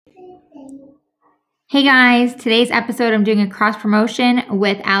Hey guys, today's episode I'm doing a cross promotion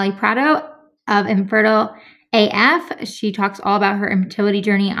with Ali Prado of Infertile AF. She talks all about her infertility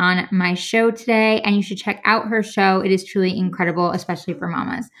journey on my show today, and you should check out her show. It is truly incredible, especially for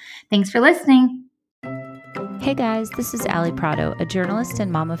mamas. Thanks for listening. Hey guys, this is Ali Prado, a journalist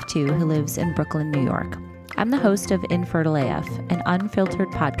and mom of two who lives in Brooklyn, New York. I'm the host of Infertile AF, an unfiltered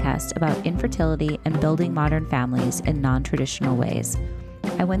podcast about infertility and building modern families in non-traditional ways.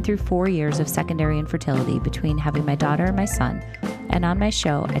 I went through 4 years of secondary infertility between having my daughter and my son, and on my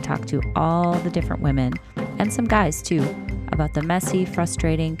show, I talk to all the different women, and some guys too, about the messy,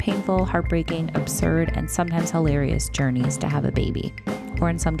 frustrating, painful, heartbreaking, absurd, and sometimes hilarious journeys to have a baby, or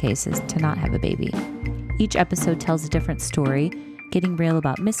in some cases, to not have a baby. Each episode tells a different story, getting real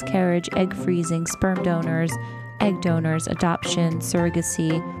about miscarriage, egg freezing, sperm donors, egg donors, adoption,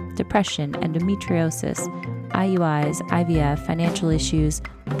 surrogacy, depression, endometriosis, IUIs, IVF, financial issues,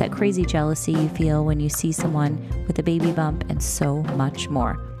 that crazy jealousy you feel when you see someone with a baby bump, and so much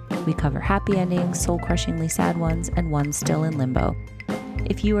more. We cover happy endings, soul-crushingly sad ones, and ones still in limbo.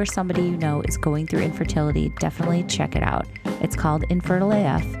 If you or somebody you know is going through infertility, definitely check it out. It's called Infertile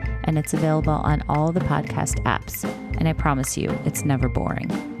AF, and it's available on all the podcast apps. And I promise you, it's never boring.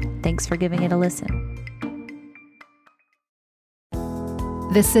 Thanks for giving it a listen.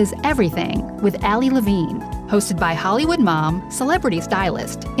 This is Everything with Ali Levine, hosted by Hollywood mom, celebrity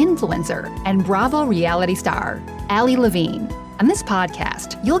stylist, influencer, and Bravo reality star, Ali Levine. On this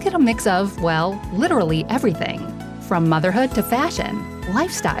podcast, you'll get a mix of, well, literally everything. From motherhood to fashion,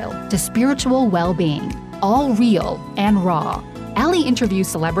 lifestyle to spiritual well-being, all real and raw. Ali interviews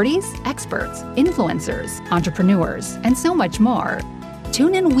celebrities, experts, influencers, entrepreneurs, and so much more.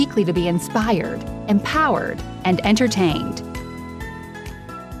 Tune in weekly to be inspired, empowered, and entertained.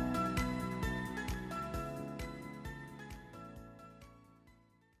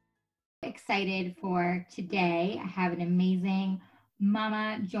 Excited for today. I have an amazing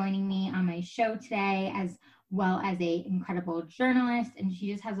mama joining me on my show today, as well as an incredible journalist, and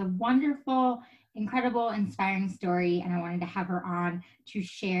she just has a wonderful, incredible, inspiring story, and I wanted to have her on to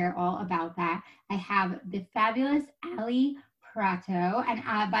share all about that. I have the fabulous Ali Prato,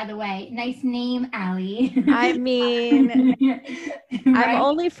 and by the way, nice name, Ali. I mean, Right? I'm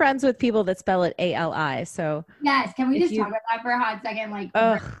only friends with people that spell it ALI, so Yes, can we just talk about that for a hot second? Like,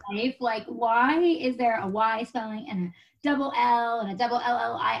 life, like, why is there a Y spelling and a double L and a double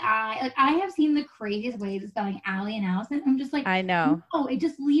LLII? Like, I have seen the craziest ways of spelling Ali and Allison. I'm just like, I know. Oh,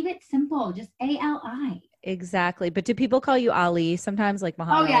 just leave it simple, just ALI. Exactly. But do people call you Ali sometimes, like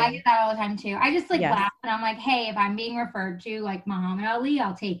Muhammad? Oh yeah, I get that all the time too. I just Yes. laugh and I'm like, hey, if I'm being referred to like Muhammad Ali,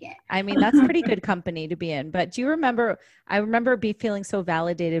 I'll take it. I mean, that's pretty good company to be in. But do you remember, I remember feeling so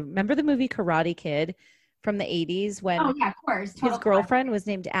validated. Remember the movie Karate Kid from the 80s when Oh yeah, of course. his girlfriend was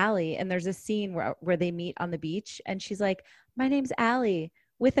named Allie, and there's a scene where they meet on the beach and she's like, my name's Allie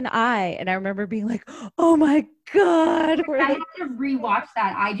with an I. And I remember being like, oh my God. I have to rewatch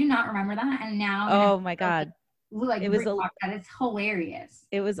that. I do not remember that. And now, oh my God. Like, it was that. It's hilarious.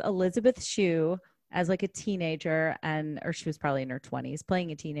 It was Elizabeth Shue as like a teenager, or she was probably in her 20s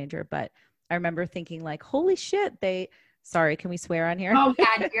playing a teenager. But I remember thinking like, holy shit, sorry, can we swear on here? Oh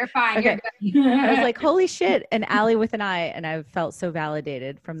yeah, you're fine. Okay. You're good. I was like, holy shit, an Ali with an I, and I felt so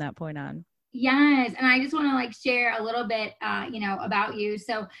validated from that point on. Yes, and I just want to share a little bit, about you.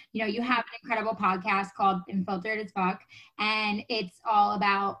 So, you have an incredible podcast called Unfiltered as Fuck, and it's all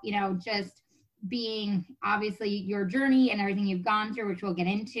about, just being obviously your journey and everything you've gone through, which we'll get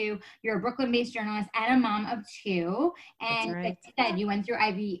into. You're a Brooklyn-based journalist and a mom of two, and right. Like I said, you went through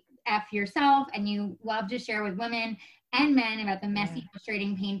IVF yourself, and you love to share with women and men about the messy,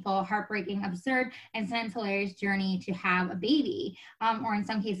 frustrating, painful, heartbreaking, absurd, and sometimes hilarious journey to have a baby, or in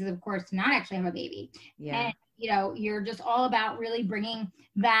some cases, of course, to not actually have a baby. Yeah. And, you're just all about really bringing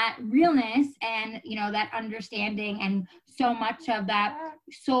that realness and, that understanding and so much of that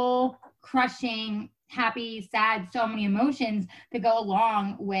soul crushing, happy, sad, so many emotions that go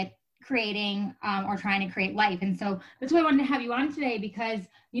along with creating or trying to create life. And so that's why I wanted to have you on today, because,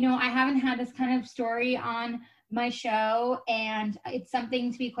 I haven't had this kind of story on my show, and it's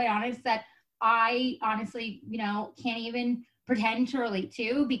something, to be quite honest, that I honestly, can't even pretend to relate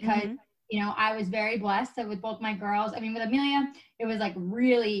to, because I was very blessed that with both my girls. I mean, with Amelia, it was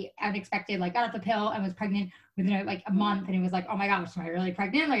really unexpected. Got off the pill and was pregnant within a month, and it was like, oh my gosh, am I really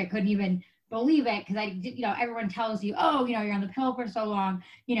pregnant? I couldn't even believe it, because everyone tells you, oh, you're on the pill for so long,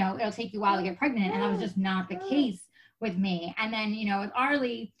 it'll take you a while to get pregnant, and that was just not the case with me. And then, with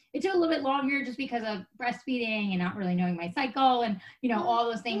Arlie, it took a little bit longer just because of breastfeeding and not really knowing my cycle and, all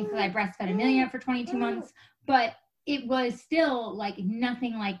those things, because I breastfed Amelia for 22 months. But it was still like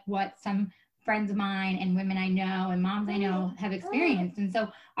nothing like what some friends of mine and women I know and moms I know have experienced. And so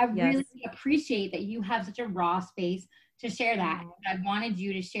I really appreciate that you have such a raw space to share that. I wanted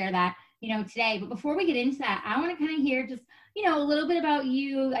you to share that, you know, today. But before we get into that, I want to kind of hear just, you know, a little bit about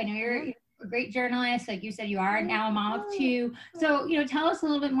you. I know you're a great journalist. Like you said, you are now a mom of 2. So, you know, tell us a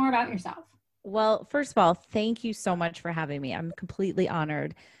little bit more about yourself. Well, first of all, thank you so much for having me. I'm completely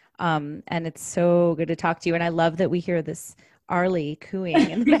honored. And it's so good to talk to you. And I love that we hear this Arlie cooing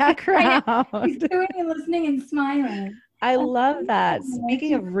in the background. He's cooing and listening and smiling. I love that.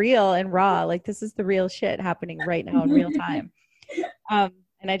 Speaking of real and raw, like this is the real shit happening right now in real time.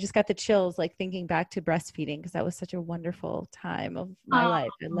 And I just got the chills, like thinking back to breastfeeding, because that was such a wonderful time of my life.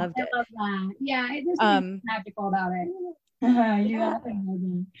 I loved it. I love that. Yeah, there's something magical about it.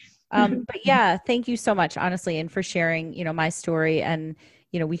 But yeah, thank you so much, honestly, and for sharing, you know, my story. And,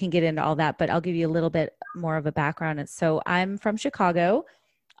 you know, we can get into all that, but I'll give you a little bit more of a background. And so I'm from Chicago.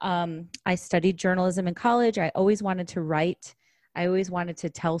 I studied journalism in college. I always wanted to write. I always wanted to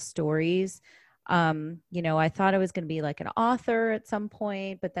tell stories. You know, I thought I was going to be like an author at some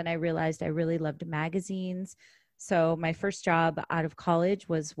point, but then I realized I really loved magazines. So my first job out of college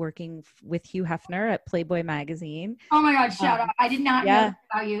was working with Hugh Hefner at Playboy magazine. Oh my God, shout out. I did not know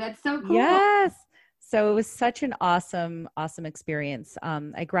about you. That's so cool. Yes. So it was such an awesome experience.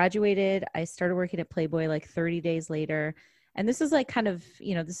 I graduated, I started working at Playboy like 30 days later. And this is like kind of,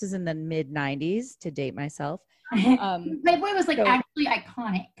 you know, this is in the mid 90s, to date myself. Playboy was like actually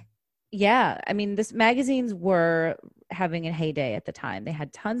iconic. Yeah. I mean, this magazines were having a heyday at the time. They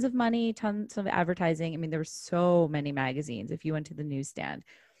had tons of money, tons of advertising. I mean, there were so many magazines if you went to the newsstand.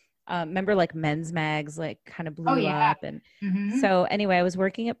 Remember like Men's Mags, like kind of blew up. And so anyway, I was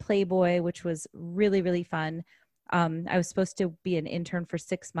working at Playboy, which was really, really fun. I was supposed to be an intern for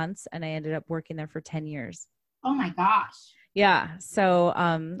 6 months and I ended up working there for 10 years. Oh my gosh. Yeah. So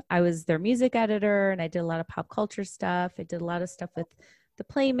I was their music editor and I did a lot of pop culture stuff. I did a lot of stuff with the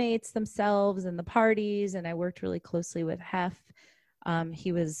Playmates themselves and the parties. And I worked really closely with Hef.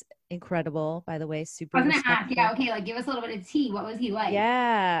 He was incredible, by the way. Super. I was going to ask, okay, like give us a little bit of tea. What was he like?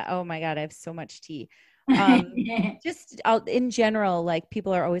 Yeah. Oh my God. I have so much tea. Just in general, like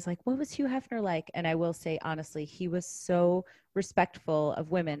people are always like, what was Hugh Hefner like? And I will say, honestly, he was so respectful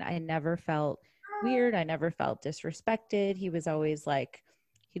of women. I never felt weird. I never felt disrespected. He was always like,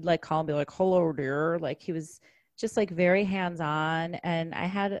 he'd like call and be like, hello dear. Like he was just like very hands-on. And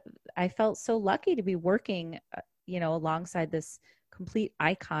I felt so lucky to be working, you know, alongside this complete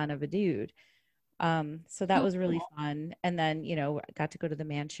icon of a dude. So that was really fun. And then, you know, I got to go to the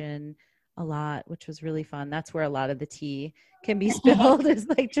mansion a lot, which was really fun. That's where a lot of the tea can be spilled is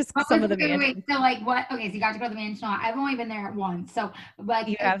like just some of the mansion. So like what, okay, so you got to go to the mansion. I've only been there once. So like,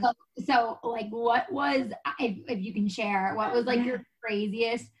 so like what was, if you can share, what was like your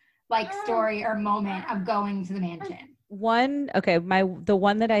craziest like story or moment of going to the mansion? The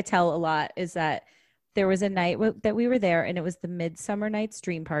one that I tell a lot is that there was a night that we were there and it was the Midsummer Night's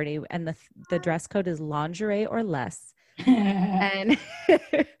Dream Party and the dress code is lingerie or less. And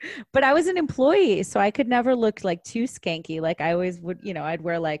but I was an employee, so I could never look like too skanky. Like I always would, you know, I'd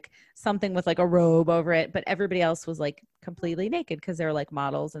wear like something with like a robe over it, but everybody else was like completely naked because they were like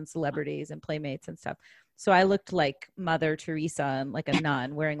models and celebrities and Playmates and stuff. So I looked like Mother Teresa and like a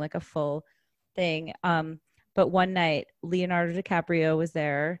nun wearing like a full thing. But one night Leonardo DiCaprio was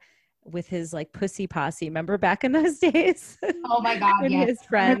there with his like pussy posse. Remember back in those days? Oh my God. When his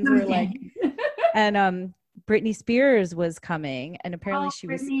friends were like, and Britney Spears was coming and apparently she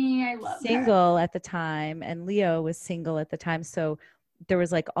was single at the time and Leo was single at the time. So there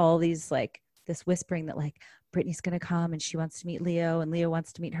was like all these like this whispering that like Britney's going to come and she wants to meet Leo and Leo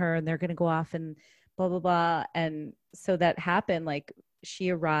wants to meet her and they're going to go off and blah, blah, blah. And so that happened. Like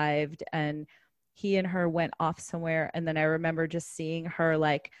she arrived and he and her went off somewhere. And then I remember just seeing her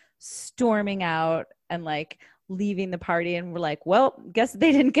like storming out and like leaving the party and we're like, well, guess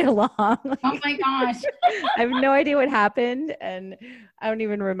they didn't get along. Like, oh my gosh. I have no idea what happened. And I don't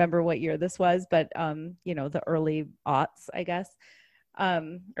even remember what year this was, but you know, the early aughts, I guess,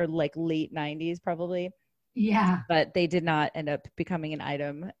 or like late 90s probably. Yeah. But they did not end up becoming an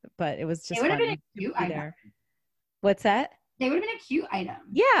item, but it was just it would have been a cute item. There. What's that? They would have been a cute item.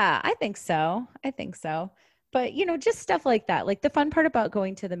 Yeah, I think so. But, you know, just stuff like that. Like the fun part about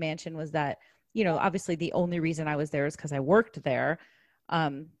going to the mansion was that, you know, obviously the only reason I was there is because I worked there.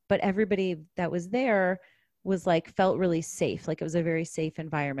 But everybody that was there was like, felt really safe. Like it was a very safe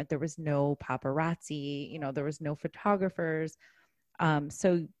environment. There was no paparazzi, you know, there was no photographers.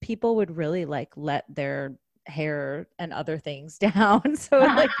 So people would really like let their hair and other things down. So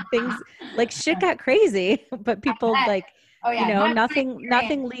like things like shit got crazy, but people like, you know, nothing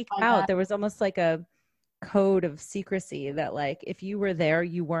leaked out. There was almost like a code of secrecy that like, if you were there,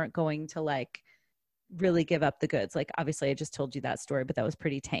 you weren't going to like really give up the goods. Like, obviously I just told you that story, but that was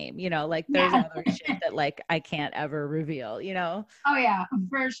pretty tame, you know, like there's other shit that like I can't ever reveal, you know? Oh yeah,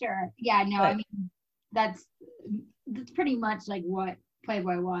 for sure. Yeah, no, I mean, that's pretty much like what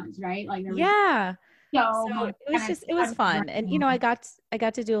Playboy was, right? Like, yeah. So it was fun. And, you know, I got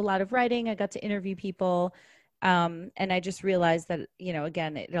to do a lot of writing. I got to interview people. And I just realized that, you know,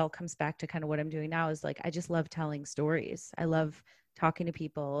 again, it all comes back to kind of what I'm doing now is like, I just love telling stories. I love talking to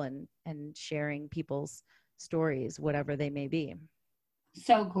people and sharing people's stories, whatever they may be.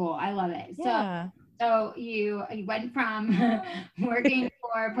 So cool. I love it. Yeah. So you went from working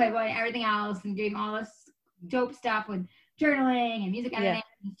for Playboy and everything else and doing all this dope stuff with journaling and music editing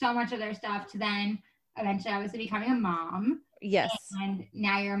and so much of their stuff to then eventually obviously becoming a mom. Yes. And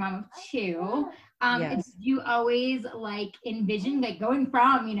now you're a mom of 2. Yes. You always like envision like going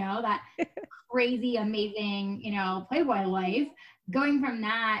from, you know, that crazy, amazing, you know, Playboy life, going from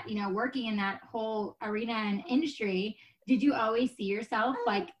that, you know, working in that whole arena and industry. Did you always see yourself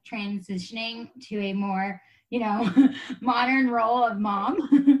like transitioning to a more, you know, modern role of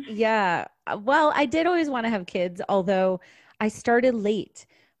mom? Yeah. Well, I did always want to have kids, although I started late.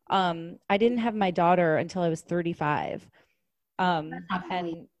 I didn't have my daughter until I was 35.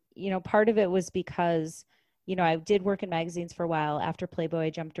 And, you know, part of it was because, you know, I did work in magazines for a while. After Playboy, I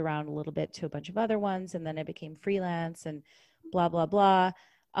jumped around a little bit to a bunch of other ones, and then I became freelance and blah, blah, blah.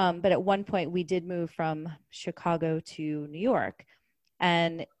 But at one point we did move from Chicago to New York.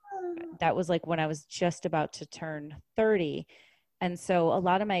 And that was like when I was just about to turn 30. And so a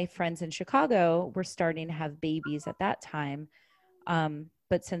lot of my friends in Chicago were starting to have babies at that time.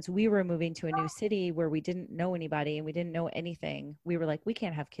 But since we were moving to a new city where we didn't know anybody and we didn't know anything, we were like, we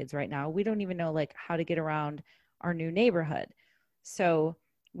can't have kids right now. We don't even know like how to get around our new neighborhood. So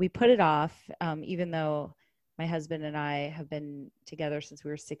we put it off, even though my husband and I have been together since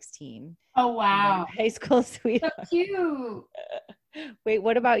we were 16. Oh, wow. High school sweetheart. So cute. Wait,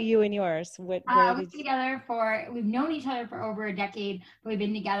 what about you and yours? We've known each other for over a decade, but we've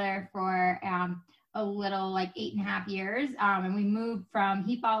been together for a little like 8.5 years. And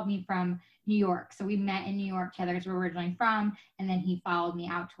he followed me from New York. So we met in New York together because we're originally from, and then he followed me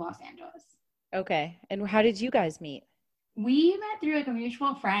out to Los Angeles. Okay. And how did you guys meet? We met through like a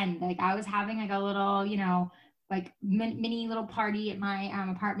mutual friend. Like I was having like a little, you know, like mini little party at my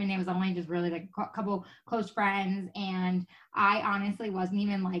apartment. It was only just really like a couple close friends. And I honestly wasn't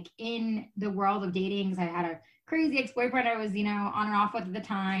even like in the world of dating because I had a crazy ex-boyfriend I was, you know, on and off with at the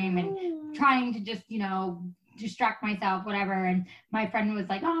time and trying to just, you know, distract myself, whatever. And my friend was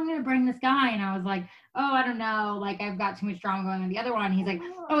like, oh, I'm going to bring this guy. And I was like, oh, I don't know. Like I've got too much drama going on the other one. He's like,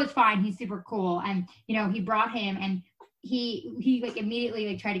 oh, it's fine. He's super cool. And, you know, he brought him and he like immediately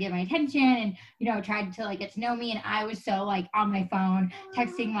like tried to get my attention and, you know, tried to like get to know me. And I was so like on my phone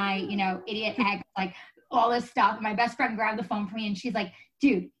texting my, you know, idiot ex, like all this stuff. And my best friend grabbed the phone from me and she's like,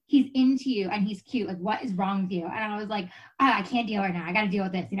 dude, he's into you and he's cute. Like, what is wrong with you? And I was like, I can't deal right now. I got to deal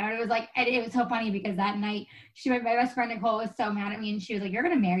with this. You know, and it was like, and it was so funny because that night my best friend Nicole was so mad at me and she was like, you're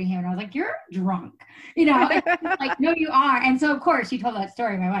going to marry him. And I was like, you're drunk, you know, like, no, you are. And so of course she told that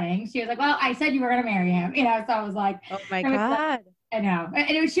story at my wedding. She was like, well, I said you were going to marry him, you know? So I was like, oh my God. I know.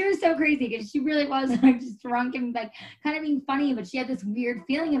 And she was so crazy because she really was like just drunk and like kind of being funny, but she had this weird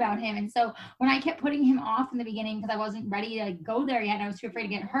feeling about him. And so when I kept putting him off in the beginning because I wasn't ready to like go there yet, and I was too afraid to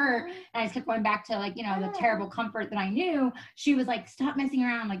get hurt, and I just kept going back to like, you know, the terrible comfort that I knew, she was like, stop messing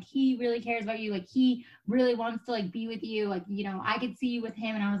around. Like he really cares about you. Like he really wants to like be with you. Like, you know, I could see you with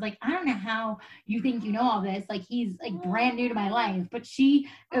him. And I was like, I don't know how you think you know all this. Like he's like brand new to my life. But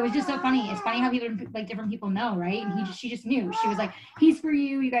it was just so funny. It's funny how people like different people know, right? And she just knew. She was like, he's for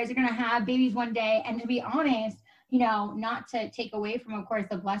you. You guys are going to have babies one day. And to be honest, you know, not to take away from, of course,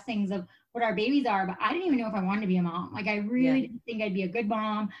 the blessings of what our babies are, but I didn't even know if I wanted to be a mom. Like I really didn't think I'd be a good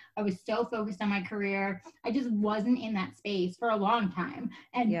mom. I was so focused on my career. I just wasn't in that space for a long time.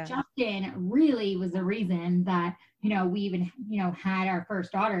 And Justin really was the reason that, you know, we even, you know, had our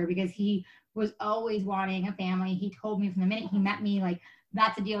first daughter because he was always wanting a family. He told me from the minute he met me, like,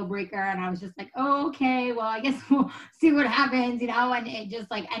 that's a deal breaker. And I was just like, oh, okay, well, I guess we'll see what happens, you know? And it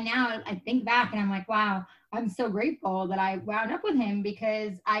just like, and now I think back and I'm like, wow, I'm so grateful that I wound up with him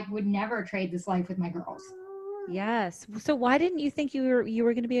because I would never trade this life with my girls. Yes. So why didn't you think you were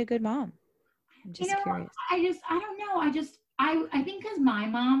going to be a good mom? I'm just curious. I don't know. I think because my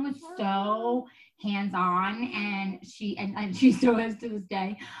mom was so hands-on, and she still is to this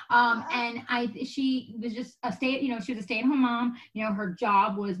day. She was just she was a stay-at-home mom. Her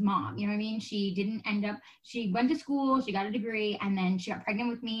job was mom. You know what I mean? She went to school, she got a degree, and then she got pregnant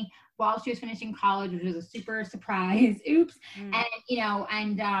with me while she was finishing college, which was a super surprise. Oops.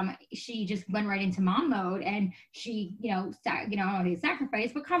 And she just went right into mom mode, and she, I don't want to say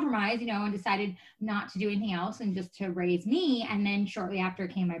sacrifice, but compromise, and decided not to do anything else and just to raise me. And then shortly after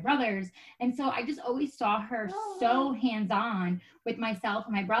came my brothers. And so I just always saw her so hands-on with myself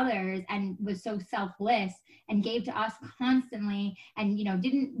and my brothers, and was so selfless and gave to us constantly, and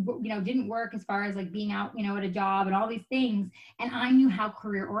didn't work as far as like being out at a job and all these things. And I knew how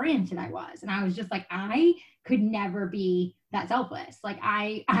career oriented I was, and I was just like, I could never be that selfless. Like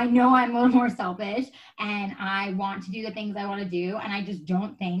I know I'm a little more selfish, and I want to do the things I want to do, and I just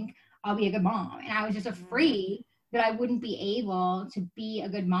don't think I'll be a good mom. And I was just afraid that I wouldn't be able to be a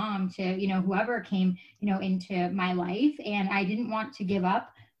good mom to, whoever came, into my life. And I didn't want to give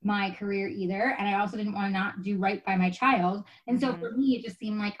up my career either. And I also didn't want to not do right by my child. And so for me, it just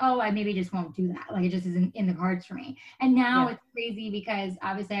seemed like, I maybe just won't do that. Like it just isn't in the cards for me. And now it's crazy because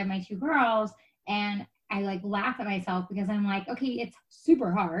obviously I have my 2 girls, and I like laugh at myself because I'm like, okay, it's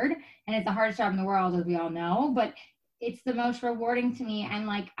super hard, and it's the hardest job in the world, as we all know, but it's the most rewarding to me. And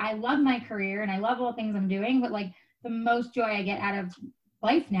like, I love my career and I love all the things I'm doing, but like the most joy I get out of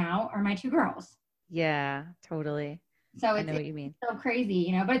life now are my 2 girls. Yeah, totally. So I know what you mean. So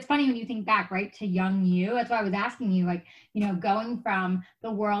crazy, but it's funny when you think back, right, to young you. That's why I was asking you, like, going from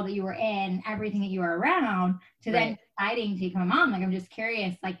the world that you were in, everything that you were around, to then deciding to become a mom. Like, I'm just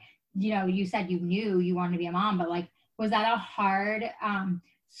curious, like, you said you knew you wanted to be a mom, but like, was that a hard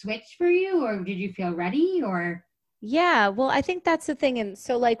switch for you, or did you feel ready, or? Yeah, well, I think that's the thing. And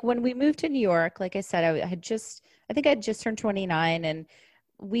so like when we moved to New York, like I said, I think I'd just turned 29, and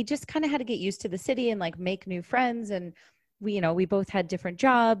we just kind of had to get used to the city and like make new friends. And we both had different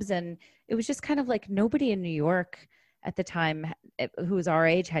jobs, and it was just kind of like nobody in New York at the time who was our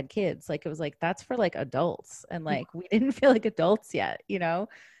age had kids. Like, it was like, that's for like adults. And like, we didn't feel like adults yet,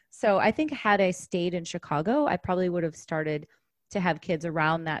 So I think had I stayed in Chicago, I probably would have started to have kids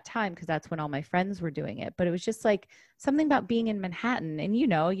around that time, because that's when all my friends were doing it. But it was just like something about being in Manhattan, and you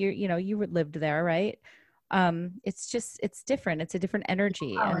lived there, right? It's different. It's a different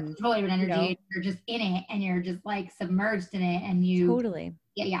energy. And it's totally different energy. You're just in it, and you're just like submerged in it, and you totally.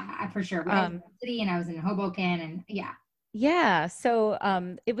 Yeah, for sure. I was in the city, and I was in Hoboken, and yeah. So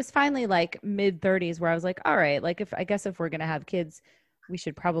it was finally like mid-30s where I was like, all right, like if we're gonna have kids, we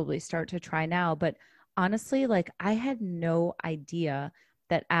should probably start to try now. But honestly, like I had no idea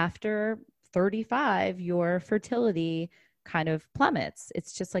that after 35, your fertility kind of plummets.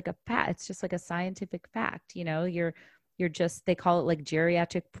 It's just like it's just like a scientific fact, you're just, they call it like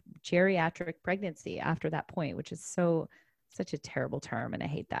geriatric pregnancy after that point, which is such a terrible term. And I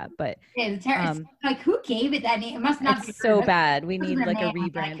hate that, but it's terrible. Like, who gave it that name? It must not be so bad. We need like a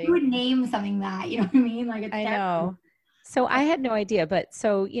rebranding. Like, who would name something that, you know what I mean? Like, it's terrible. I know. So I had no idea, but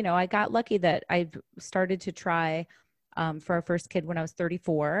so, I got lucky that I started to try for our first kid when I was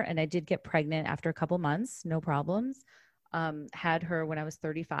 34, and I did get pregnant after a couple months, no problems. Had her when I was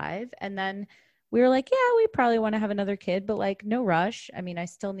 35. And then we were like, yeah, we probably want to have another kid, but like no rush. I mean, I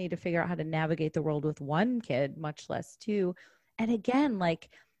still need to figure out how to navigate the world with 1 kid, much less 2. And again, like,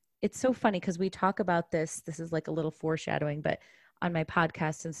 it's so funny because we talk about this is like a little foreshadowing, but on my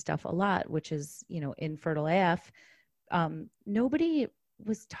podcast and stuff a lot, which is, Infertile AF, nobody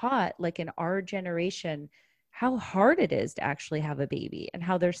was taught, like in our generation, how hard it is to actually have a baby, and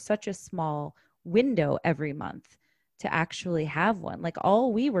how there's such a small window every month to actually have one. Like,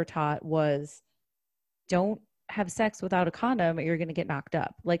 all we were taught was, don't have sex without a condom or you're going to get knocked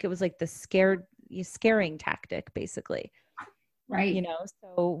up. Like, it was like the scaring tactic, basically. Right.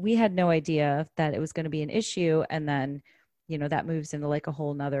 So we had no idea that it was going to be an issue. And then, that moves into like a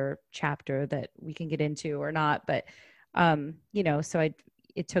whole nother chapter that we can get into or not. But, so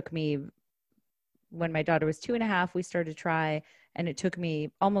it took me, when my daughter was 2.5, we started to try, and it took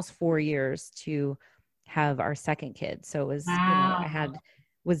me almost 4 years to have our second kid. So it was, I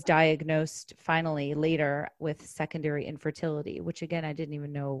was diagnosed finally later with secondary infertility, which again, I didn't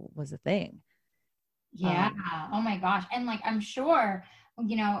even know was a thing. Yeah. Oh my gosh. And like, I'm sure,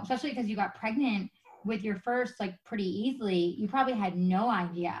 especially because you got pregnant with your first, like pretty easily, you probably had no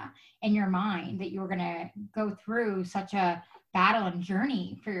idea in your mind that you were going to go through such a battle and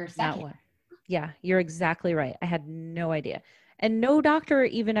journey for your second. Yeah, you're exactly right. I had no idea. And no doctor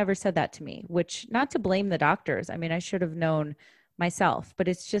even ever said that to me, which, not to blame the doctors. I mean, I should have known myself, but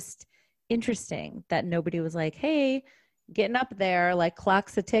it's just interesting that nobody was like, hey, getting up there, like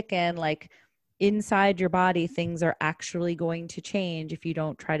clock's a ticking, like, inside your body, things are actually going to change if you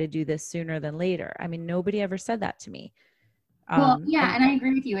don't try to do this sooner than later. I mean, nobody ever said that to me. Well, yeah, and I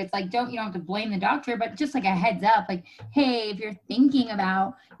agree with you. It's like, you don't have to blame the doctor, but just like a heads up, like, hey, if you're thinking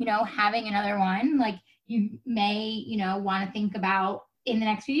about, having another one, like you may, want to think about in the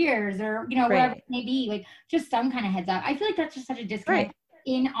next few years or, whatever it may be, like just some kind of heads up. I feel like that's just such a disconnect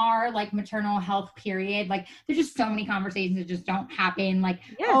in our like maternal health period. Like there's just so many conversations that just don't happen. Like,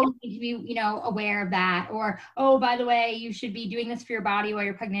 oh, you need to be, aware of that. Or, oh, by the way, you should be doing this for your body while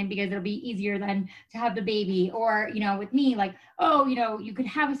you're pregnant because it'll be easier than to have the baby. Or, with me, like, oh, you could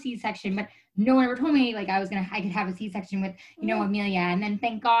have a C-section, but no one ever told me like I could have a C-section with, Amelia. And then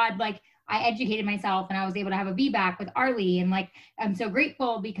thank God, like, I educated myself and I was able to have a VBAC with Arlie. And like, I'm so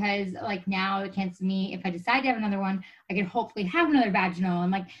grateful because like now the chance of me, if I decide to have another one, I could hopefully have another vaginal.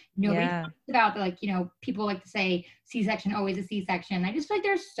 And like, nobody talks about like, people like to say C-section, always a C-section. I just feel like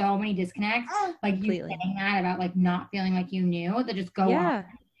there's so many disconnects, like you saying that about like not feeling like you knew that just go on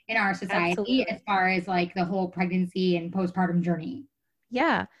in our society as far as like the whole pregnancy and postpartum journey.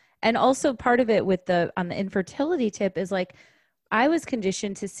 Yeah. And also part of it with on the infertility tip is like, I was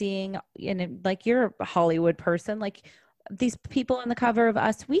conditioned to seeing, and like you're a Hollywood person, like these people on the cover of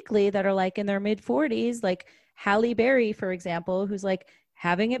Us Weekly that are like in their mid 40s, like Halle Berry, for example, who's like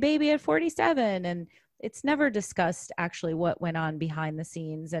having a baby at 47. And it's never discussed actually what went on behind the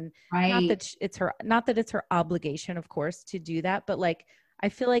scenes. And not that it's her obligation, of course, to do that. But like, I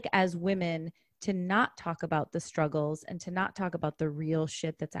feel like as women, to not talk about the struggles and to not talk about the real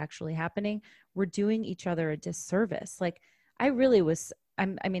shit that's actually happening, we're doing each other a disservice. Like, I really was,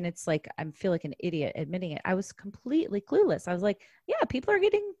 it's like, I feel like an idiot admitting it. I was completely clueless. I was like, yeah, people are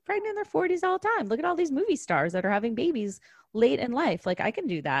getting pregnant in their 40s all the time. Look at all these movie stars that are having babies late in life. Like I can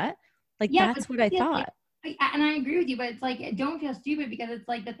do that. Like, that's what I thought. And I agree with you, but it's like, don't feel stupid because it's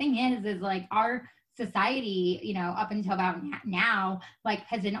like, the thing is like our society, up until about now, like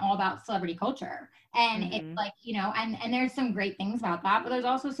has been all about celebrity culture. And it's like, and there's some great things about that, but there's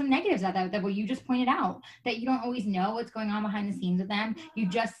also some negatives about that what you just pointed out, that you don't always know what's going on behind the scenes with them. You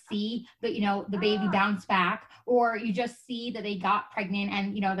just see that, the baby bounce back, or you just see that they got pregnant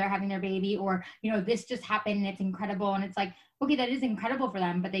and, they're having their baby, or, this just happened and it's incredible. And it's like, okay, that is incredible for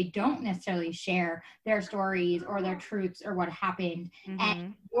them, but they don't necessarily share their stories or their truths or what happened.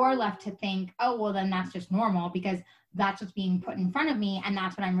 And you're left to think, oh, well, then that's just normal because that's what's being put in front of me. And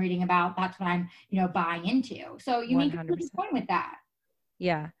that's what I'm reading about. That's what I'm, buying into. So you make a good point with that.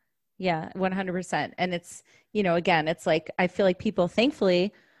 Yeah. Yeah. 100%. And it's, again, it's like, I feel like people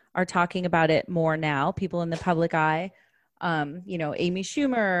thankfully are talking about it more now, people in the public eye. Amy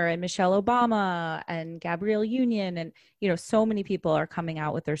Schumer and Michelle Obama and Gabrielle Union. And, so many people are coming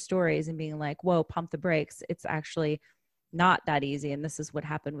out with their stories and being like, whoa, pump the brakes. It's actually not that easy. And this is what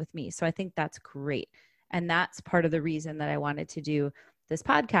happened with me. So I think that's great. And that's part of the reason that I wanted to do this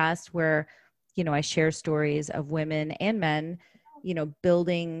podcast where, I share stories of women and men,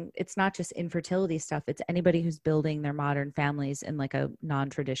 building, it's not just infertility stuff. It's anybody who's building their modern families in like a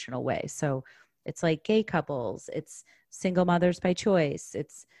non-traditional way. So it's like gay couples, it's single mothers by choice.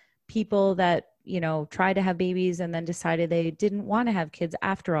 It's people that, tried to have babies and then decided they didn't want to have kids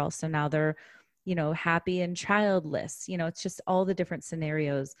after all. So now they're, happy and childless. It's just all the different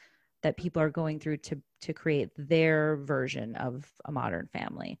scenarios that people are going through to create their version of a modern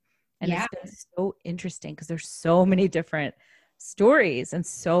family. And it's been so interesting because there's so many different stories and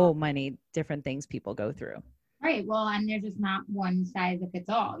so many different things people go through. Right. Well, and there's just not one size that fits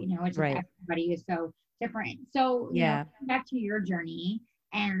all, it's just everybody is so different. So, back to your journey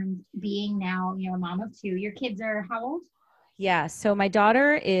and being now, a mom of 2, your kids are how old? Yeah. So my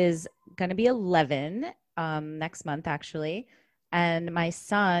daughter is going to be 11 next month, actually. And my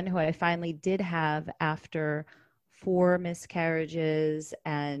son, who I finally did have after 4 miscarriages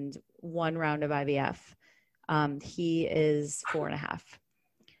and 1 round of IVF, he is 4.5.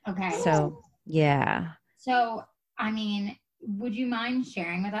 Okay. So, yeah. So, would you mind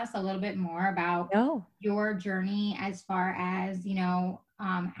sharing with us a little bit more about your journey as far as,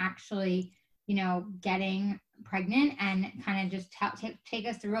 actually, getting pregnant and kind of just take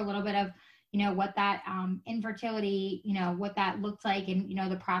us through a little bit of, what that infertility, what that looks like and,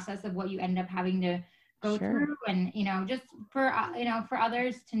 the process of what you end up having to go through and, just for, for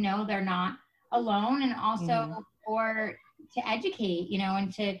others to know they're not alone and also for to educate,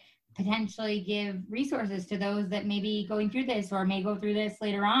 and to potentially give resources to those that may be going through this or may go through this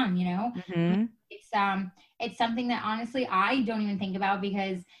later on, It's something that honestly, I don't even think about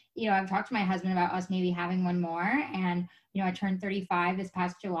because, I've talked to my husband about us maybe having one more and, I turned 35 this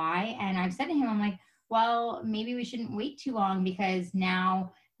past July and I've said to him, I'm like, well, maybe we shouldn't wait too long because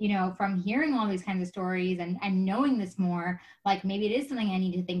now, you know, from hearing all these kinds of stories and knowing this more, like maybe it is something I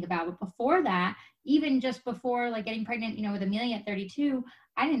need to think about. But before that, even just before like getting pregnant, you know, with Amelia at 32,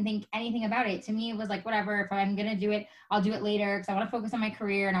 I didn't think anything about it. To me, it was like, whatever, if I'm going to do it, I'll do it later because I want to focus on my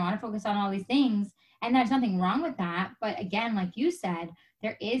career and I want to focus on all these things. And there's nothing wrong with that. But again, like you said,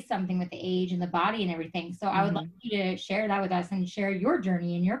 there is something with the age and the body and everything. So I would like you to share that with us and share your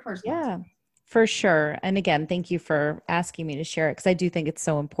journey and your personal experience. For sure. And again, thank you for asking me to share it because I do think it's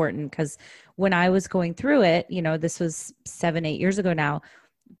so important because when I was going through it, you know, this was 7-8 years ago now,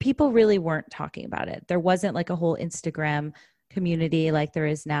 people really weren't talking about it. There wasn't like a whole Instagram community like there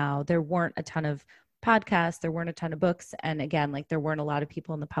is now. There weren't a ton of podcasts. There weren't a ton of books. And again, like there weren't a lot of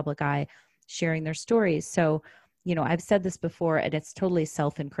people in the public eye sharing their stories. So, you know, I've said this before and it's totally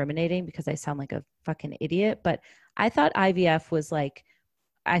self-incriminating because I sound like a fucking idiot, but I thought IVF was like,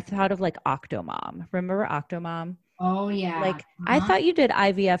 I thought of like Octomom. Remember Octomom? Oh yeah. Like I thought you did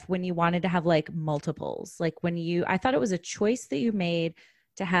IVF when you wanted to have like multiples. Like I thought it was a choice that you made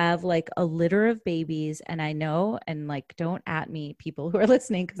to have like a litter of babies. And I know, and like, don't at me people who are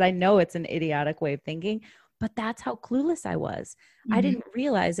listening, because I know it's an idiotic way of thinking, but that's how clueless I was. I didn't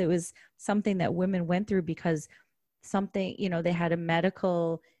realize it was something that women went through because something, you know, they had a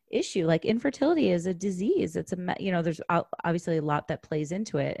medical issue. Like infertility is a disease. It's you know, there's obviously a lot that plays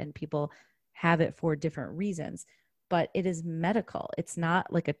into it and people have it for different reasons, but it is medical. It's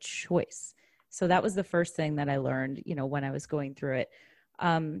not like a choice. So that was the first thing that I learned, you know, when I was going through it.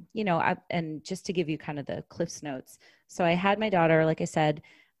 You know, and just to give you kind of the Cliff's notes. So I had my daughter, like I said,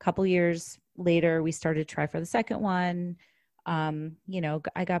 a couple years later, we started to try for the second one. You know,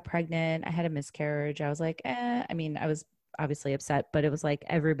 I got pregnant. I had a miscarriage. I was like, I mean, I was obviously upset, but it was like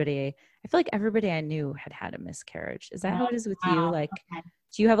I feel like everybody I knew had a miscarriage. Is that how it is with you? Like,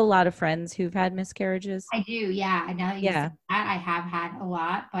 do you have a lot of friends who've had miscarriages? I do. Yeah. Now that you said that, I have had a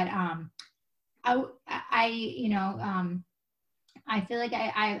lot, but, you know, I feel like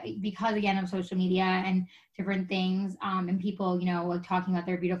I because again of social media and different things, and people, you know, like talking about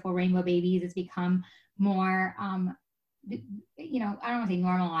their beautiful rainbow babies, it's become more, you know, I don't want to say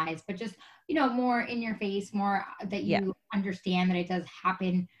normalized, but just, you know, more in your face, more that you understand that it does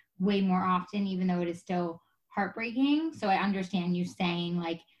happen way more often, even though it is still heartbreaking. So I understand you saying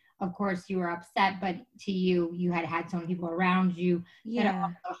like, of course you were upset, but to you had so many people around you that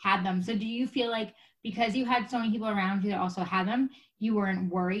also had them. So do you feel like because you had so many people around you that also had them, you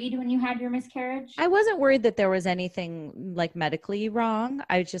weren't worried when you had your miscarriage? I wasn't worried that there was anything like medically wrong.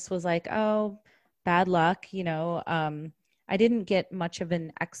 I just was like, oh, bad luck, you know. I didn't get much of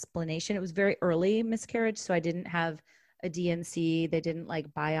an explanation. It was very early miscarriage, so I didn't have a D&C. They didn't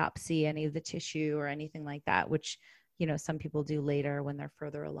like biopsy any of the tissue or anything like that, which, you know, some people do later when they're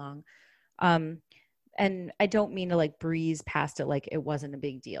further along. And I don't mean to like breeze past it like it wasn't a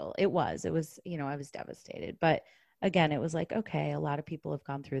big deal. It was, you know, I was devastated. But again, it was like, okay, a lot of people have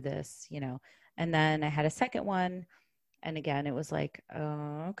gone through this, you know. And then I had a second one. And again, it was like,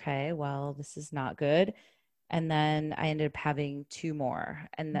 oh, okay, well, this is not good. And then I ended up having 2 more.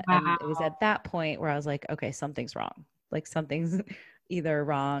 And it was at that point where I was like, okay, something's wrong. Like something's either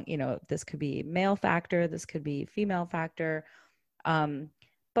wrong. You know, this could be male factor. This could be female factor.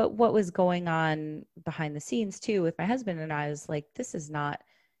 But what was going on behind the scenes too with my husband and I was like, this is not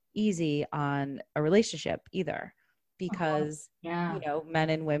easy on a relationship either, because, you know, men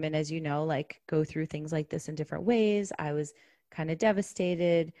and women, as you know, like go through things like this in different ways. I was kind of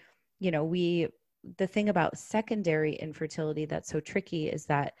devastated. You know, the thing about secondary infertility that's so tricky is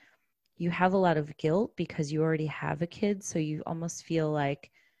that you have a lot of guilt because you already have a kid. So you almost feel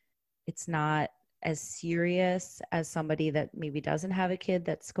like it's not as serious as somebody that maybe doesn't have a kid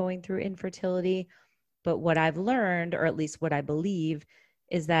that's going through infertility. But what I've learned, or at least what I believe,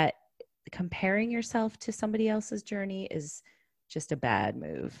 is that comparing yourself to somebody else's journey is just a bad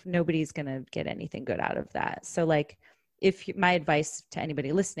move. Nobody's going to get anything good out of that. So like, my advice to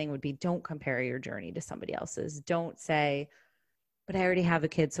anybody listening would be, don't compare your journey to somebody else's. Don't say, but I already have a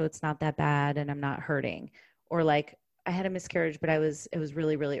kid, so it's not that bad and I'm not hurting. Or like, I had a miscarriage, but it was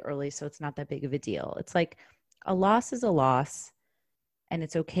really, really early, so it's not that big of a deal. It's like a loss is a loss, and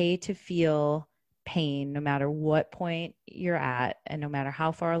it's okay to feel pain no matter what point you're at and no matter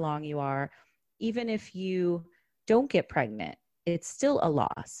how far along you are. Even if you don't get pregnant, it's still a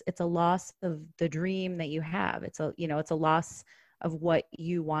loss. It's a loss of the dream that you have. It's a loss of what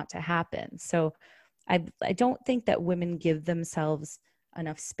you want to happen. So I don't think that women give themselves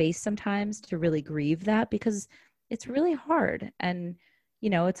enough space sometimes to really grieve that, because it's really hard. And, you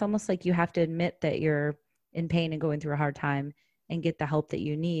know, it's almost like you have to admit that you're in pain and going through a hard time and get the help that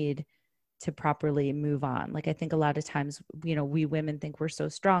you need to properly move on. Like, I think a lot of times, you know, we women think we're so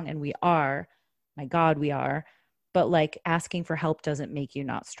strong, and we are, my God, we are, but like asking for help doesn't make you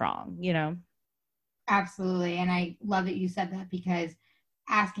not strong, you know? Absolutely. And I love that you said that, because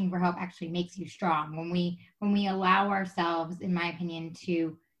asking for help actually makes you strong. When we allow ourselves, in my opinion,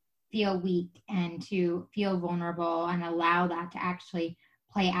 to feel weak and to feel vulnerable and allow that to actually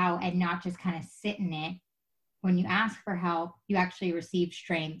play out and not just kind of sit in it, when you ask for help, you actually receive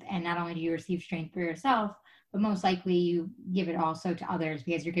strength. And not only do you receive strength for yourself, but most likely you give it also to others,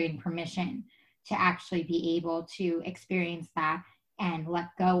 because you're giving permission to actually be able to experience that and let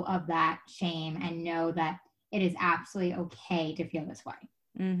go of that shame and know that it is absolutely okay to feel this way.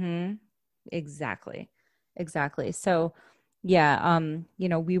 Mm-hmm. Exactly. Exactly. So yeah, you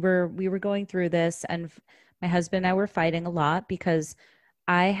know, we were going through this, and my husband and I were fighting a lot because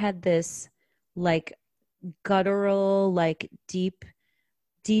I had this like guttural, like deep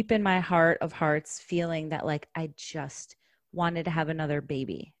in my heart of hearts feeling that like I just wanted to have another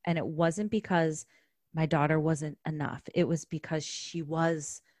baby. And it wasn't because my daughter wasn't enough. It was because she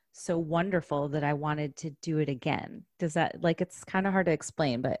was so wonderful that I wanted to do it again. Does that, like, it's kind of hard to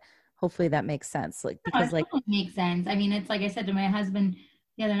explain, but hopefully that makes sense. Like, No, because it like, totally makes sense. I mean, it's like I said to my husband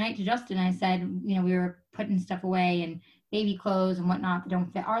the other night, to Justin, I said, you know, we were putting stuff away and baby clothes and whatnot that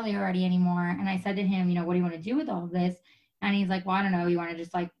don't fit Arlie already anymore. And I said to him, you know, what do you want to do with all of this? And he's like, well, I don't know. You want to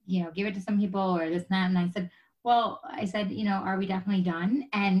just like, you know, give it to some people or this and that. And I said, well, I said, you know, are we definitely done?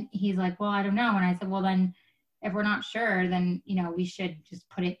 And he's like, well, I don't know. And I said, well, then if we're not sure, then, you know, we should just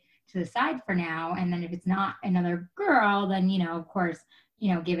put it to the side for now. And then if it's not another girl, then, you know, of course,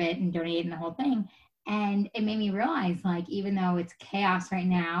 you know, give it and donate it and the whole thing. And it made me realize, like, even though it's chaos right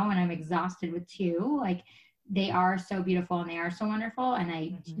now and I'm exhausted with two, like, they are so beautiful and they are so wonderful. And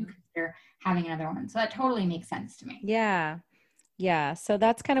I do consider having another one. So that totally makes sense to me. yeah, yeah. So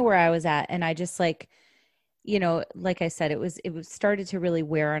that's kind of where I was at. And I just like, you know, like I said, it was started to really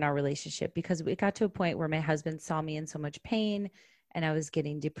wear on our relationship because we got to a point where my husband saw me in so much pain, and I was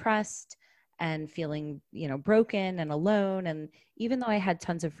getting depressed and feeling, you know, broken and alone. And even though I had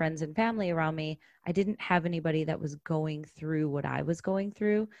tons of friends and family around me, I didn't have anybody that was going through what I was going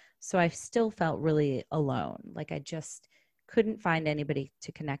through. So I still felt really alone. Like I just couldn't find anybody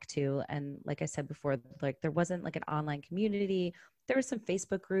to connect to. And like I said before, like there wasn't like an online community. There were some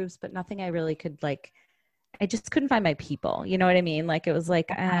Facebook groups, but nothing I really could like, I just couldn't find my people. You know what I mean? Like it was like,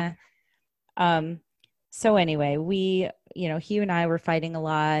 um, so anyway, we, you know, he and I were fighting a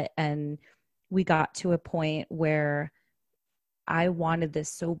lot, and we got to a point where I wanted this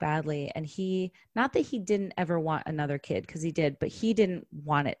so badly. And he, not that he didn't ever want another kid, because he did, but he didn't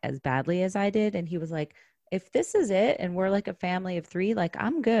want it as badly as I did. And he was like, if this is it and we're like a family of three, like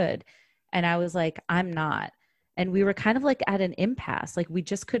I'm good. And I was like, I'm not. And we were kind of like at an impasse. Like we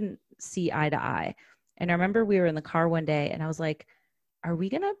just couldn't see eye to eye. And I remember we were in the car one day and I was like, are we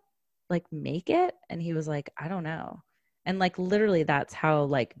going to like make it? And he was like, I don't know. And like literally that's how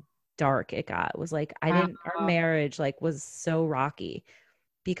like dark it got. It was like I didn't, our marriage like was so rocky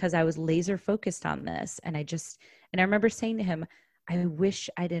because I was laser focused on this. And I remember saying to him, I wish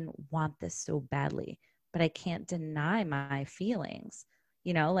I didn't want this so badly, but I can't deny my feelings,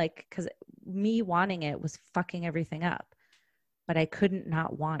 you know, like because me wanting it was fucking everything up, but I couldn't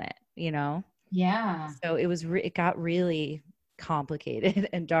not want it, you know? Yeah. So it got really complicated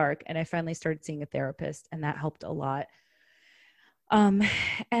and dark. And I finally started seeing a therapist, and that helped a lot.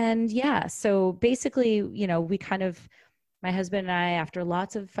 And yeah, so basically, you know, my husband and I, after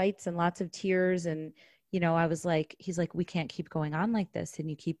lots of fights and lots of tears, and, you know, I was like, he's like, we can't keep going on like this. And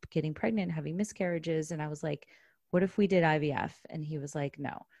you keep getting pregnant, having miscarriages. And I was like, what if we did IVF? And he was like,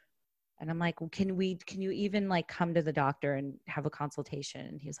 no. And I'm like, well, can you even like come to the doctor and have a consultation?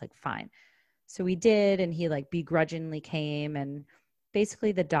 And he was like, fine. So we did. And he like begrudgingly came, and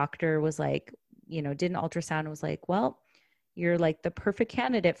basically the doctor was like, you know, did an ultrasound and was like, well, you're like the perfect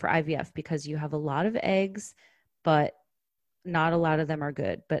candidate for IVF because you have a lot of eggs, but not a lot of them are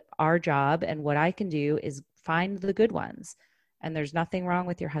good. But our job and what I can do is find the good ones. And there's nothing wrong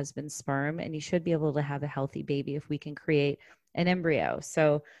with your husband's sperm, and you should be able to have a healthy baby if we can create an embryo.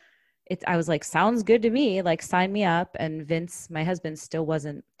 So I was like, sounds good to me, like sign me up. And Vince, my husband, still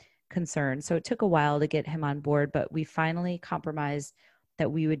wasn't concerned. So it took a while to get him on board, but we finally compromised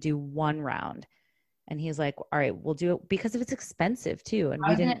that we would do one round. And he's like, all right, we'll do it because it's expensive too. And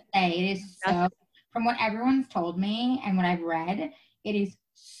I was going to say, it is so, from what everyone's told me and what I've read, it is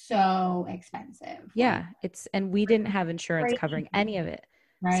so expensive. Yeah. And we didn't have insurance covering any of it.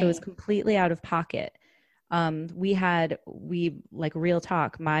 Right. So it's completely out of pocket. We like real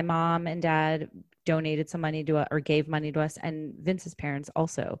talk, my mom and dad donated some money to us or gave money to us. And Vince's parents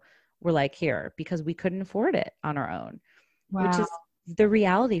also were like, here, because we couldn't afford it on our own, which Wow. is the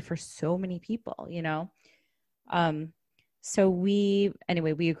reality for so many people, you know? So we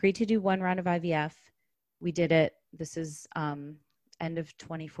agreed to do 1 round of IVF. We did it. This is end of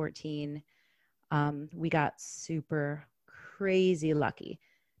 2014. We got super crazy lucky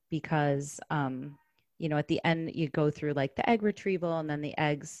because, you know, at the end you go through like the egg retrieval, and then the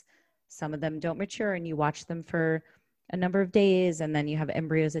eggs, some of them don't mature, and you watch them for a number of days, and then you have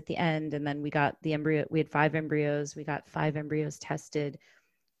embryos at the end. And then we got the embryo. We had 5 embryos. We got 5 embryos tested.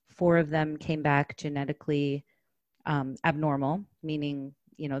 4 of them came back genetically abnormal, meaning,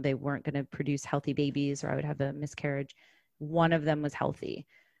 you know, they weren't going to produce healthy babies, or I would have a miscarriage. 1 of them was healthy.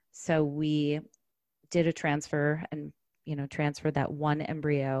 So we did a transfer and, you know, transferred that 1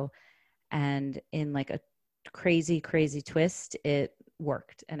 embryo. And in like a crazy, crazy twist, it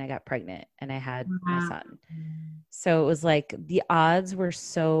worked, and I got pregnant, and I had my Wow. son. So it was like the odds were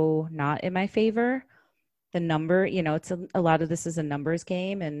so not in my favor. The number, you know, it's a lot of this is a numbers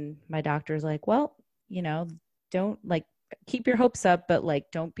game. And my doctor's like, well, you know, don't like keep your hopes up, but like,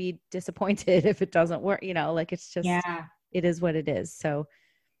 don't be disappointed if it doesn't work, you know, like it's just, Yeah. it is what it is. So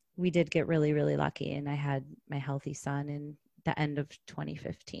we did get really, really lucky, and I had my healthy son in the end of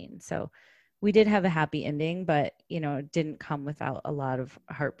 2015. So we did have a happy ending, but, you know, it didn't come without a lot of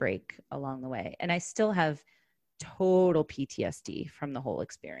heartbreak along the way. And I still have total PTSD from the whole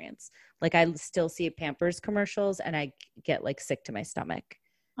experience. Like I still see Pampers commercials, and I get like sick to my stomach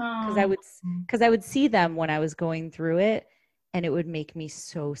because Oh. I would see them when I was going through it, and it would make me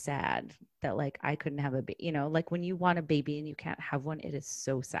so sad that like I couldn't have a baby. You know, like when you want a baby and you can't have one, it is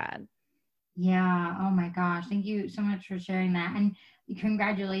so sad. Yeah. Oh my gosh. Thank you so much for sharing that. And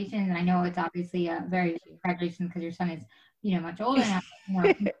congratulations. And I know it's obviously a very congratulations because your son is, you know, much older now. You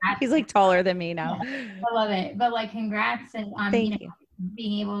know, congrats. He's like taller than me now. Yeah, I love it. But like congrats and you know, Thank you.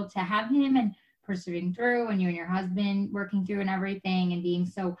 being able to have him and persevering through, and you and your husband working through and everything, and being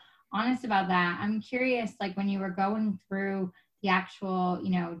so honest about that. I'm curious, like when you were going through the actual, you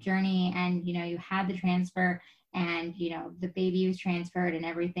know, journey, and you know, you had the transfer, and you know, the baby was transferred and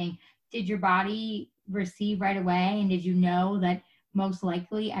everything. Did your body receive right away, and did you know that most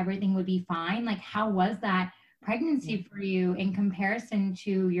likely everything would be fine? Like how was that pregnancy for you in comparison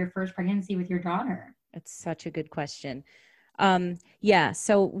to your first pregnancy with your daughter? It's such a good question. Yeah.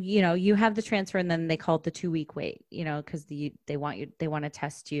 So, you know, you have the transfer, and then they call it the 2-week wait, you know, because they want to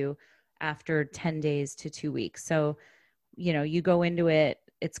test you after 10 days to 2 weeks. So, you know, you go into it,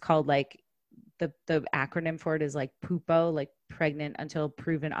 it's called like the acronym for it is like PUPO, like pregnant until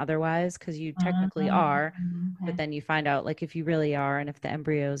proven otherwise, because you technically are, but Okay. then you find out like if you really are, and if the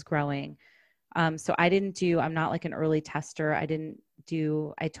embryo is growing. So I'm not like an early tester. I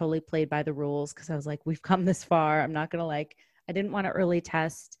totally played by the rules because I was like, we've come this far. I didn't want to early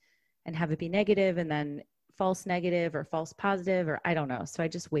test and have it be negative and then false negative or false positive, or I don't know. So I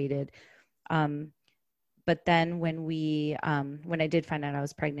just waited. But then when I did find out I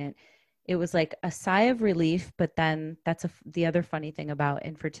was pregnant, it was like a sigh of relief. But then the other funny thing about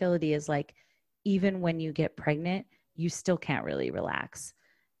infertility is like, even when you get pregnant, you still can't really relax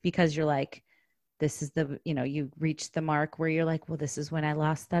because you're like, this is you reach the mark where you're like, well, this is when I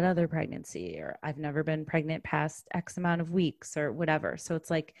lost that other pregnancy, or I've never been pregnant past X amount of weeks or whatever. So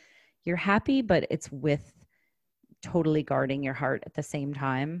it's like, you're happy, but it's with totally guarding your heart at the same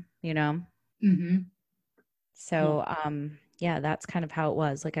time, you know? Mm-hmm. So, yeah, that's kind of how it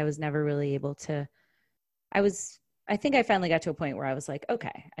was. Like I was never really able to, I think I finally got to a point where I was like,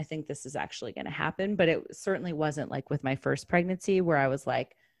 okay, I think this is actually going to happen. But it certainly wasn't like with my first pregnancy where I was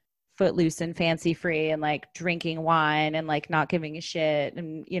like footloose and fancy free and like drinking wine and like not giving a shit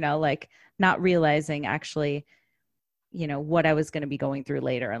and, you know, like not realizing actually, you know, what I was going to be going through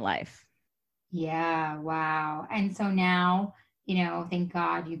later in life. Yeah. Wow. And so now, you know, thank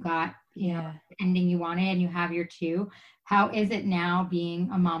God you got, you know, the ending you wanted, and you have your 2. How is it now being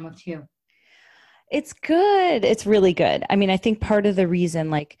a mom of 2? It's good. It's really good. I mean, I think part of the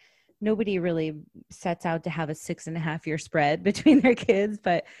reason, like, nobody really sets out to have a 6.5-year spread between their kids,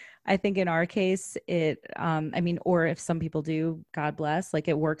 but I think in our case, I mean, or if some people do, God bless, like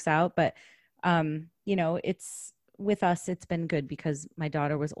it works out. But, you know, with us, it's been good because my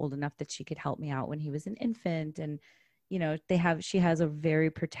daughter was old enough that she could help me out when he was an infant. And, you know, she has a very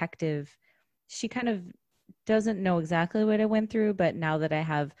protective, she kind of doesn't know exactly what I went through, but now that I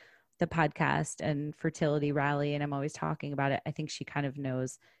have the podcast and fertility rally and I'm always talking about it, I think she kind of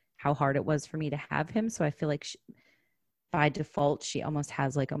knows how hard it was for me to have him. So I feel like by default, she almost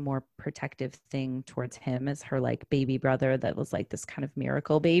has like a more protective thing towards him as her like baby brother that was like this kind of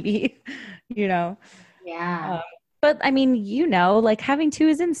miracle baby, you know? Yeah. But I mean, like having two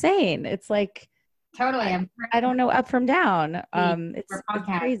is insane. It's like, Totally. I don't know up from down. It's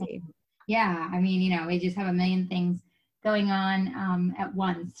podcast. crazy. Yeah. I mean, we just have a million things going on at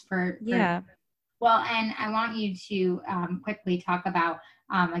once Yeah. Well, and I want you to quickly talk about,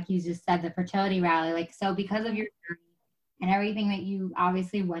 like you just said, the fertility rally. Like, so because of your journey and everything that you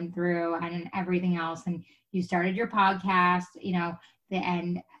obviously went through and everything else, and you started your podcast,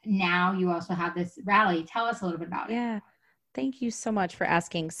 and now you also have this rally. Tell us a little bit about it. Yeah. Thank you so much for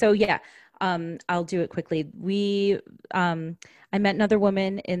asking. So yeah, I'll do it quickly. I met another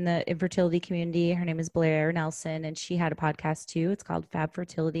woman in the infertility community. Her name is Blair Nelson, and she had a podcast too. It's called Fab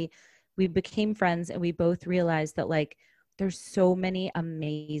Fertility. We became friends, and we both realized that like there's so many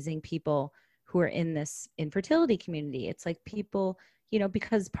amazing people who are in this infertility community. It's like people,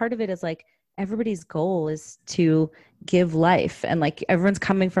 because part of it is like everybody's goal is to give life, and like everyone's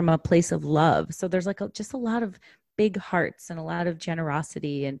coming from a place of love. So there's like just a lot of big hearts and a lot of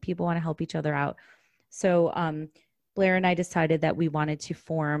generosity, and people want to help each other out. So Blair and I decided that we wanted to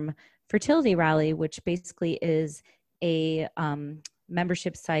form Fertility Rally, which basically is a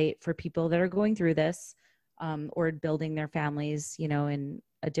membership site for people that are going through this or building their families, in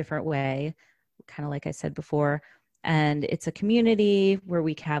a different way, kind of like I said before. And it's a community where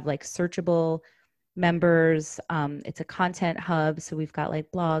we have like searchable members. It's a content hub. So we've got like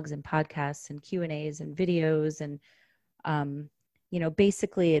blogs and podcasts and Q&As and videos. And,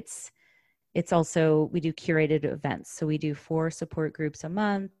 basically it's also, we do curated events. So we do 4 support groups a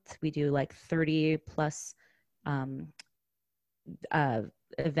month. We do like 30 plus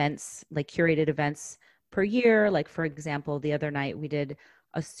events, like curated events per year. Like for example, the other night we did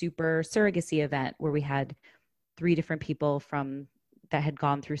a super surrogacy event where we had 3 different people that had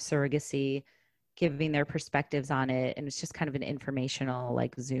gone through surrogacy giving their perspectives on it. And it's just kind of an informational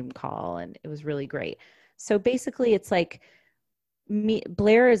like Zoom call. And it was really great. So basically it's like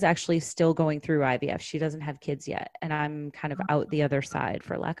Blair is actually still going through IVF. She doesn't have kids yet. And I'm kind of out the other side,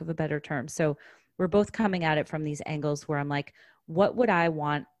 for lack of a better term. So we're both coming at it from these angles where I'm like, what would I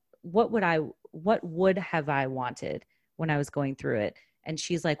want? What would have I wanted when I was going through it? And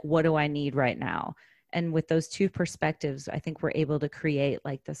she's like, what do I need right now? And with those 2 perspectives, I think we're able to create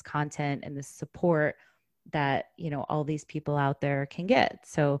like this content and this support that, all these people out there can get.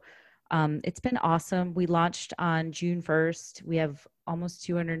 So it's been awesome. We launched on June 1st. We have almost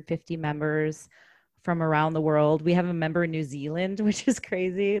 250 members from around the world. We have a member in New Zealand, which is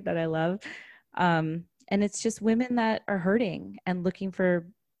crazy, that I love. And it's just women that are hurting and looking for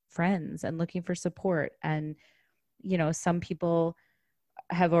friends and looking for support. And, some people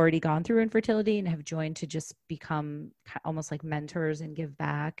have already gone through infertility and have joined to just become almost like mentors and give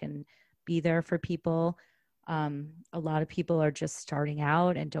back and be there for people. A lot of people are just starting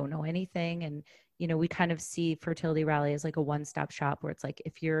out and don't know anything. And, we kind of see Fertility Rally as like a one-stop shop where it's like,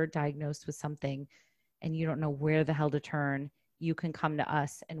 if you're diagnosed with something and you don't know where the hell to turn, you can come to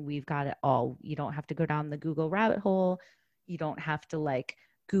us and we've got it all. You don't have to go down the Google rabbit hole. You don't have to like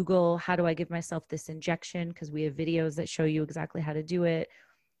Google, how do I give myself this injection? Because we have videos that show you exactly how to do it.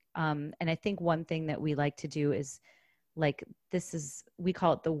 And I think one thing that we like to do is like, we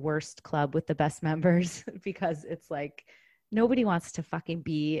call it the worst club with the best members because it's like, nobody wants to fucking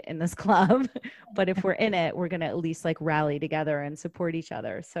be in this club, but if we're in it, we're going to at least like rally together and support each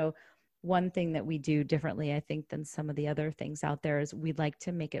other. So one thing that we do differently, I think, than some of the other things out there is we like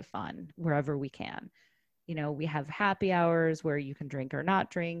to make it fun wherever we can. We have happy hours where you can drink or not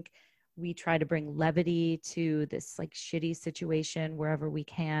drink. We try to bring levity to this like shitty situation wherever we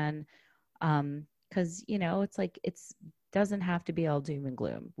can. Cause it's like, doesn't have to be all doom and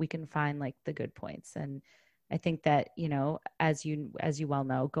gloom. We can find like the good points. And I think that, as you well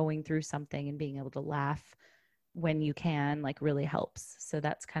know, going through something and being able to laugh when you can like really helps. So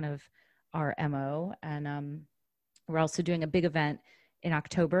that's kind of our MO. And, we're also doing a big event in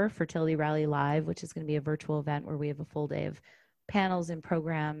October, Fertility Rally Live, which is going to be a virtual event where we have a full day of panels and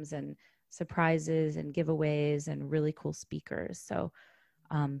programs and surprises and giveaways and really cool speakers. So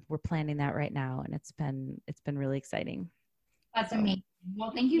we're planning that right now, and it's been really exciting. That's amazing.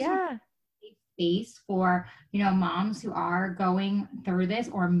 Well, thank you so much for space for moms who are going through this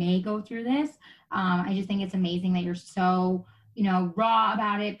or may go through this. I just think it's amazing that you're so raw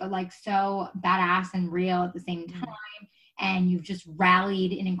about it, but like so badass and real at the same time. And you've just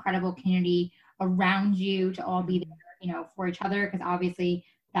rallied an incredible community around you to all be there, for each other. Because obviously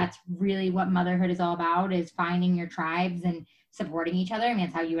that's really what motherhood is all about, is finding your tribes and supporting each other. I mean,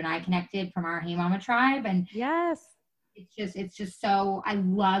 that's how you and I connected from our Hey Mama tribe. And yes, it's just so, I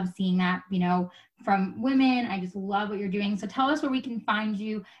love seeing that, from women. I just love what you're doing. So tell us where we can find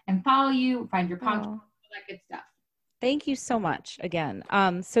you and follow you, find your podcast, all that good stuff. Thank you so much again.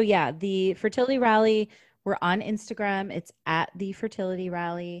 So yeah, the Fertility Rally, we're on Instagram. It's at the Fertility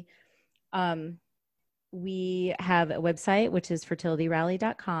Rally. We have a website, which is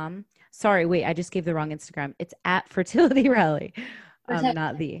fertilityrally.com. Sorry, wait, I just gave the wrong Instagram. It's at Fertility Rally,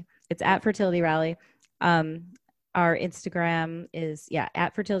 it's at Fertility Rally. Our Instagram is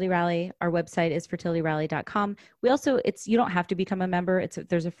at Fertility Rally. Our website is fertilityrally.com. We also, you don't have to become a member.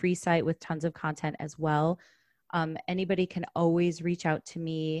 There's a free site with tons of content as well. Anybody can always reach out to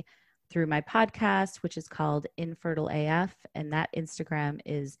me through my podcast, which is called Infertile AF. And that Instagram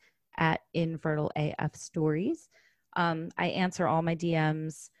is at Infertile AF Stories. I answer all my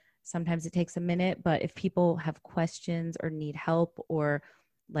DMs. Sometimes it takes a minute, but if people have questions or need help, or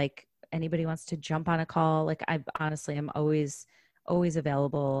like anybody wants to jump on a call, like I honestly am always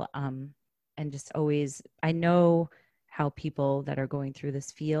available. And just always, I know how people that are going through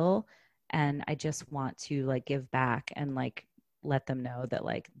this feel, and I just want to like give back and like let them know that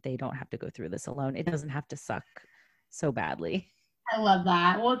like they don't have to go through this alone. It doesn't have to suck so badly. I love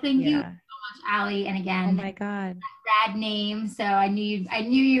that. Well, thank you so much, Allie. And again, oh my God, rad name. So I knew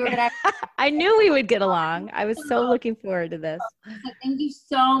you were gonna. I knew we would get along. I was so looking forward to this. So thank you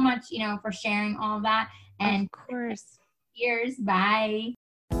so much, for sharing all of that. And of course, cheers. Bye.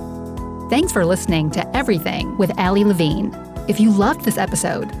 Thanks for listening to Everything with Allie Levine. If you loved this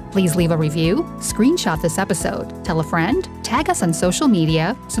episode, please leave a review, screenshot this episode, tell a friend, tag us on social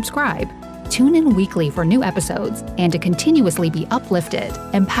media, subscribe. Tune in weekly for new episodes and to continuously be uplifted,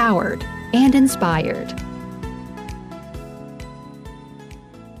 empowered, and inspired.